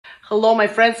Hello, my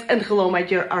friends, and hello, my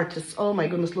dear artists. Oh my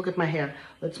goodness, look at my hair.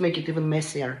 Let's make it even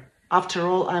messier. After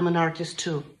all, I'm an artist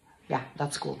too. Yeah,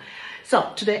 that's cool.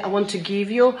 So today I want to give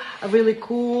you a really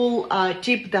cool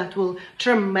tip that will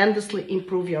tremendously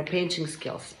improve your painting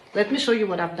skills. Let me show you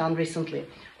what I've done recently.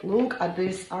 Look at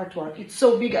this artwork. It's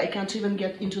so big I can't even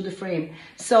get into the frame.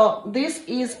 So this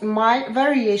is my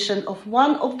variation of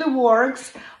one of the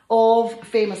works of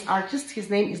famous artist. His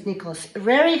name is Nicholas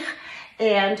Roerich.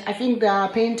 And I think the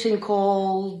painting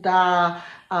called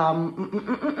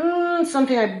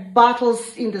something like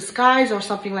Battles in the Skies or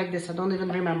something like this. I don't even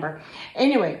remember.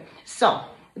 Anyway, so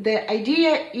the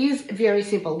idea is very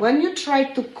simple. When you try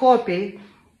to copy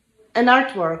an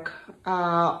artwork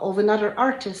of another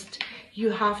artist, you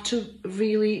have to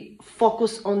really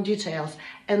focus on details.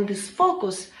 And this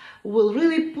focus will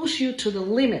really push you to the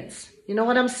limits. You know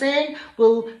what I'm saying?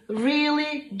 Will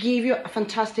really give you a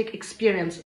fantastic experience.